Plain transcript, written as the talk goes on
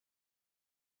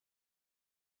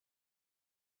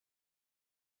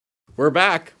We're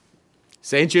back.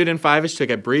 St. Jude and Fivish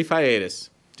took a brief hiatus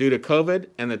due to COVID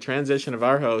and the transition of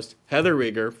our host, Heather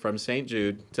Rieger, from St.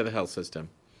 Jude to the health system.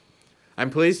 I'm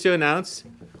pleased to announce,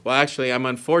 I'm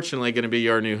unfortunately going to be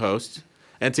your new host,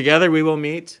 and together we will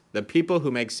meet the people who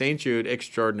make St. Jude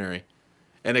extraordinary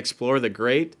and explore the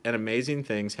great and amazing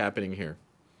things happening here.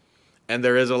 And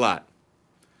there is a lot.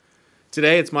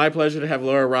 Today, it's my pleasure to have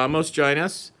Laura Ramos join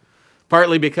us,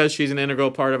 partly because she's an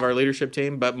integral part of our leadership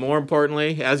team, but more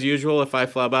importantly, as usual, if I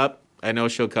flub up, I know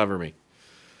she'll cover me.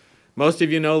 Most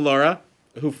of you know Laura,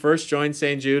 who first joined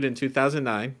St. Jude in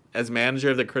 2009 as manager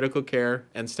of the critical care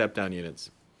and step-down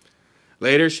units.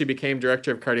 Later, she became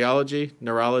director of cardiology,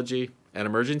 neurology, and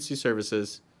emergency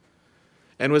services,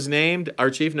 and was named our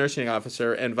chief nursing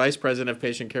officer and vice president of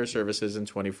patient care services in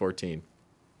 2014.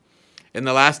 In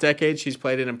the last decade, she's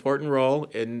played an important role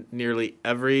in nearly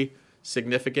every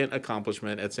significant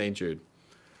accomplishment at St. Jude,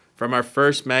 from our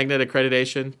first magnet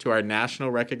accreditation to our national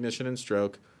recognition in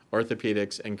stroke,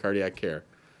 orthopedics, and cardiac care.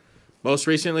 Most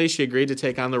recently, she agreed to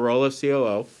take on the role of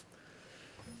COO,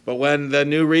 but when the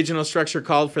new regional structure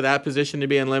called for that position to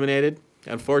be eliminated,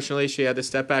 unfortunately, she had to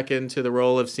step back into the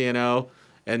role of CNO,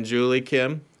 and Julie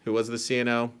Kim, who was the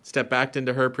CNO, stepped back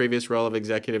into her previous role of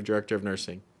executive director of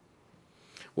nursing.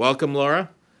 Welcome,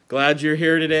 Laura. Glad you're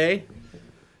here today.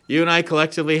 You and I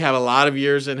collectively have a lot of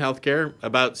years in healthcare,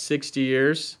 about 60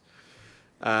 years,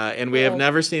 and we have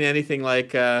never seen anything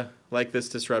like this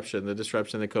disruption, the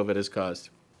disruption that COVID has caused.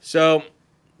 So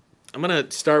I'm going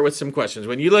to start with some questions.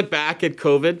 When you look back at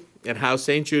COVID and how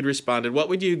St. Jude responded, what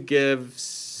would you give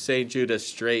St. Jude a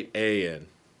straight A in?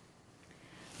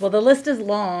 Well, the list is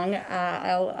long.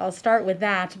 I'll start with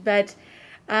that, but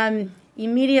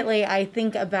immediately I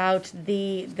think about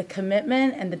the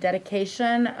commitment and the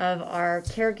dedication of our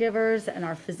caregivers and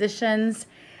our physicians,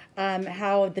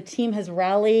 how the team has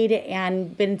rallied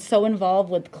and been so involved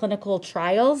with clinical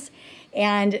trials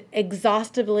and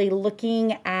exhaustively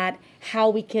looking at how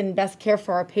we can best care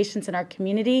for our patients in our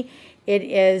community. It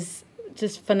is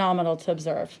just phenomenal to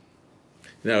observe.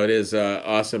 No, it is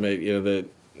awesome.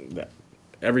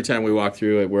 Every time we walk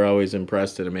through it, we're always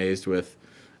impressed and amazed with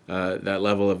that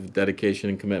level of dedication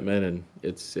and commitment, and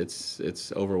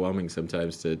it's overwhelming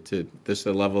sometimes to this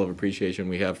the level of appreciation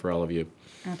we have for all of you.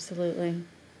 Absolutely.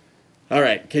 All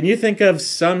right. Can you think of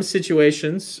some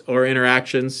situations or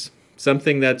interactions,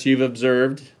 something that you've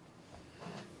observed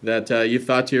that you've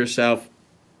thought to yourself,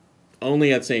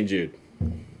 only at St. Jude?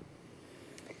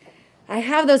 I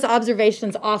have those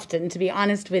observations often, to be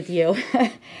honest with you.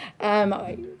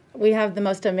 We have the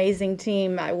most amazing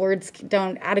team. My words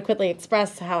don't adequately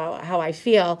express how I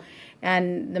feel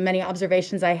and the many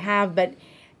observations I have. But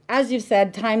as you've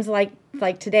said, times like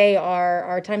today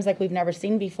are times like we've never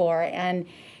seen before. And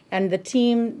the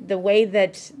team, the way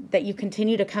that you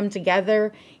continue to come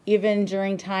together, even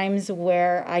during times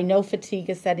where I know fatigue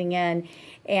is setting in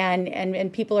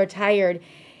and people are tired,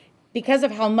 because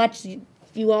of how much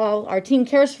you all, our team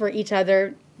cares for each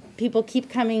other, people keep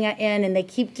coming in and they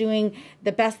keep doing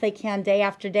the best they can day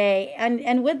after day.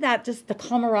 And with that, just the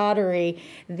camaraderie,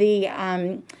 the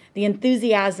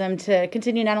enthusiasm to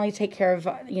continue not only take care of,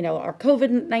 our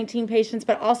COVID-19 patients,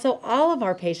 but also all of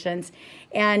our patients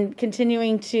and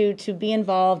continuing to be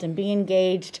involved and be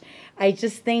engaged. I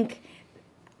just think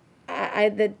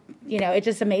it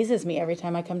just amazes me every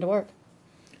time I come to work.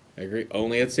 I agree.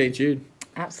 Only at St. Jude.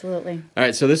 Absolutely. All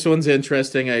right, so this one's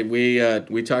interesting.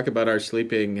 We talk about our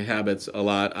sleeping habits a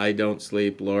lot. I don't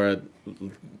sleep. Laura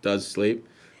does sleep.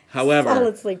 However,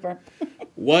 solid sleeper.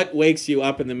 What wakes you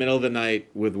up in the middle of the night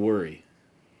with worry?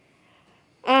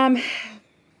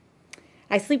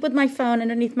 I sleep with my phone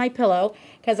underneath my pillow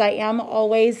because I am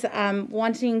always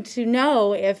wanting to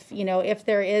know if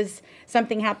there is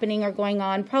something happening or going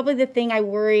on. Probably the thing I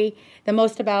worry the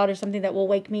most about, or something that will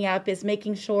wake me up, is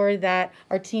making sure that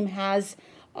our team has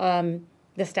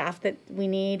the staff that we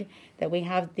need, that we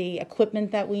have the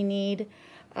equipment that we need.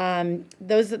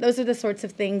 Those are the sorts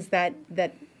of things that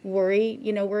worry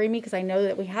me, because I know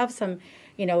that we have some,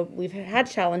 we've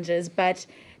had challenges, but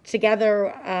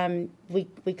together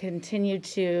we continue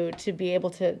to be able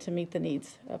to meet the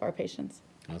needs of our patients.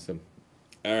 Awesome.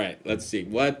 All right, let's see.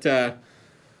 What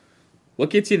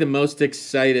gets you the most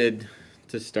excited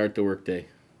to start the workday?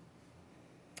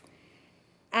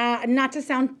 Not to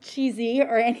sound cheesy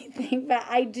or anything, but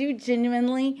I do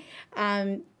genuinely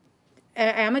I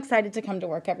am excited to come to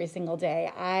work every single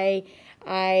day.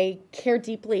 I care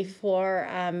deeply for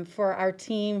our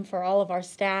team, for all of our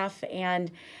staff,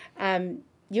 and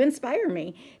you inspire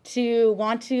me to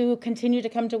want to continue to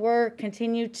come to work,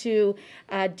 continue to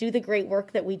do the great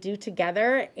work that we do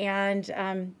together,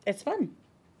 and it's fun.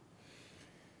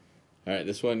 All right,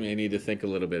 this one you need to think a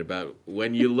little bit about.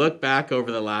 When you look back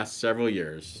over the last several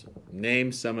years,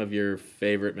 name some of your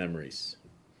favorite memories.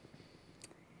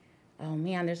 Oh,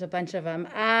 man, there's a bunch of them.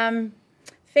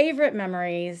 Favorite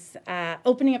memories,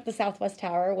 opening up the Southwest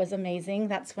Tower was amazing.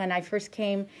 That's when I first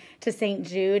came to St.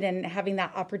 Jude, and having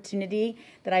that opportunity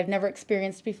that I've never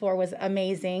experienced before was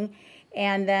amazing.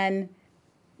 And then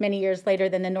many years later,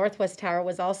 then the Northwest Tower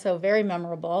was also very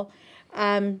memorable.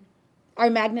 Our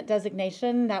magnet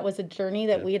designation, that was a journey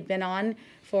that we had been on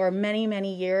for many,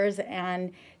 many years,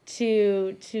 and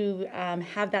to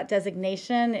have that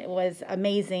designation, it was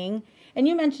amazing. And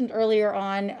you mentioned earlier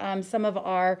on some of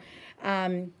our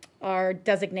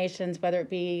designations, whether it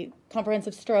be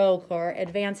comprehensive stroke or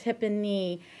advanced hip and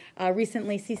knee,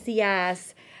 recently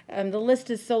CCS. The list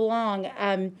is so long,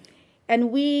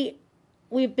 and we've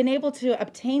been able to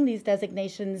obtain these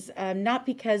designations not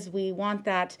because we want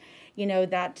that,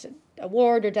 that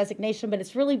award or designation, but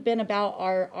it's really been about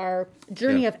our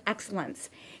journey of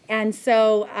excellence. And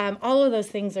so all of those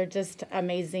things are just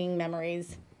amazing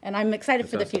memories, and I'm excited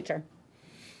for the future.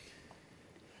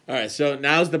 All right, so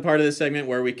now's the part of the segment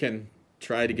where we can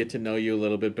try to get to know you a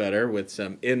little bit better with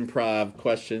some improv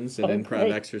questions and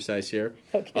improv exercise here.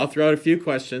 Okay. I'll throw out a few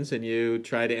questions, and you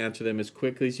try to answer them as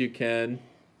quickly as you can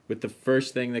with the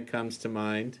first thing that comes to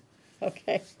mind.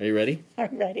 Okay. Are you ready?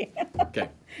 I'm ready. Okay.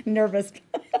 Nervous.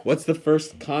 What's the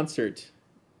first concert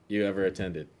you ever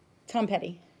attended? Tom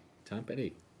Petty. Tom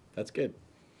Petty. That's good.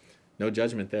 No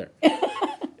judgment there.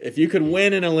 If you could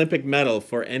win an Olympic medal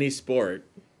for any sport,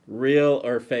 real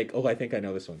or fake, oh, I think I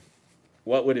know this one.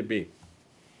 What would it be?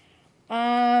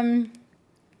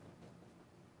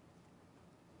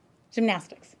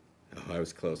 Gymnastics. Oh, I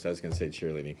was close. I was going to say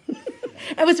cheerleading.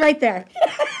 I was right there.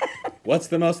 What's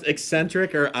the most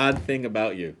eccentric or odd thing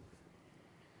about you?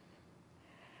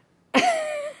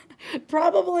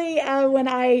 Probably when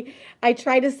I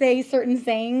try to say certain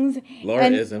sayings.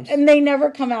 Laura-isms. And they never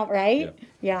come out right.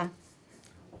 Yeah.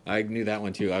 I knew that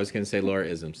one too. I was going to say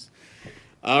Laura-isms.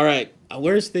 All right.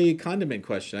 Where's the condiment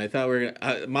question? I thought we were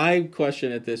going to... my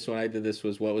question at this when I did this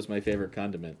was, what was my favorite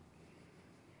condiment?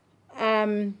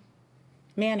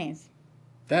 Mayonnaise.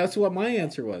 That's what my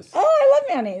answer was. Oh, I love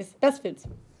mayonnaise. Best foods.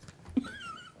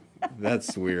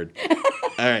 That's weird.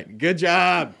 All right. Good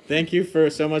job. Thank you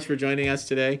so much for joining us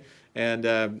today. And,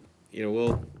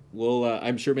 we'll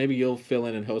I'm sure maybe you'll fill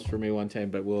in and host for me one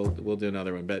time, but we'll do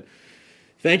another one. But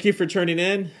thank you for tuning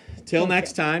in. Till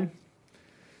next time.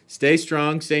 Stay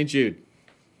strong, St. Jude.